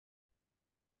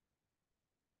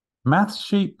Math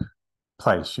Sheep,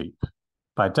 Play Sheep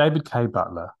by David K.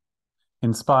 Butler.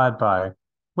 Inspired by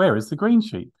Where is the Green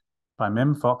Sheep by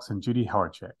Mem Fox and Judy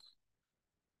Horacek.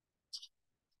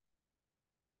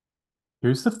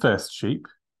 Here's the first sheep,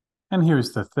 and here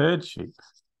is the third sheep.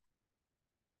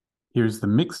 Here is the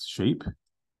mixed sheep,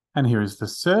 and here is the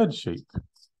third sheep.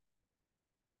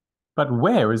 But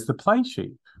where is the play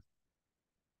sheep?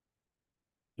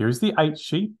 Here is the 8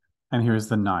 sheep, and here is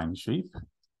the 9 sheep.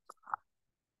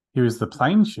 Here is the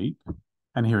plain sheep,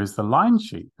 and here is the line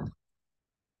sheep.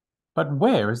 But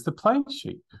where is the play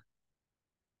sheep?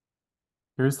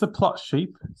 Here is the plot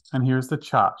sheep, and here is the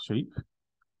chart sheep.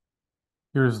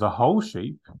 Here is the whole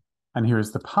sheep, and here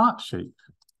is the part sheep.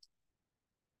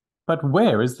 But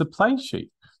where is the play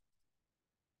sheep?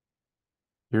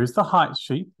 Here is the height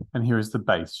sheep, and here is the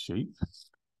base sheep.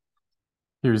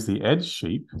 Here is the edge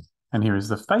sheep, and here is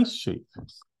the face sheep.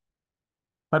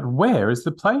 But where is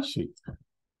the play sheep?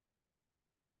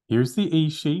 Here is the E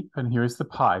sheep, and here is the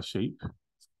pie sheep.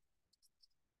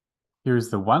 Here is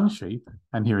the 1 sheep,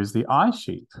 and here is the I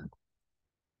sheep.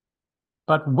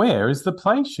 But where is the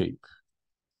play sheep?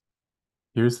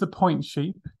 Here is the point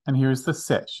sheep, and here is the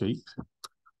set sheep.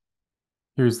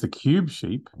 Here is the cube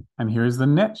sheep, and here is the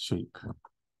net sheep.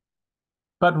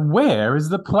 But where is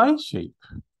the play sheep?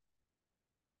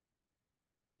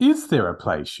 Is there a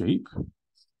play sheep?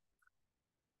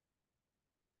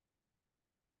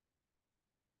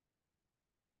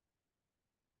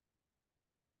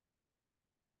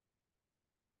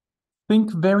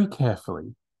 Think very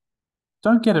carefully.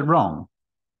 Don't get it wrong.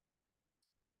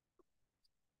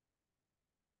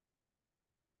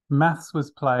 Maths was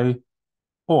play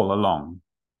all along.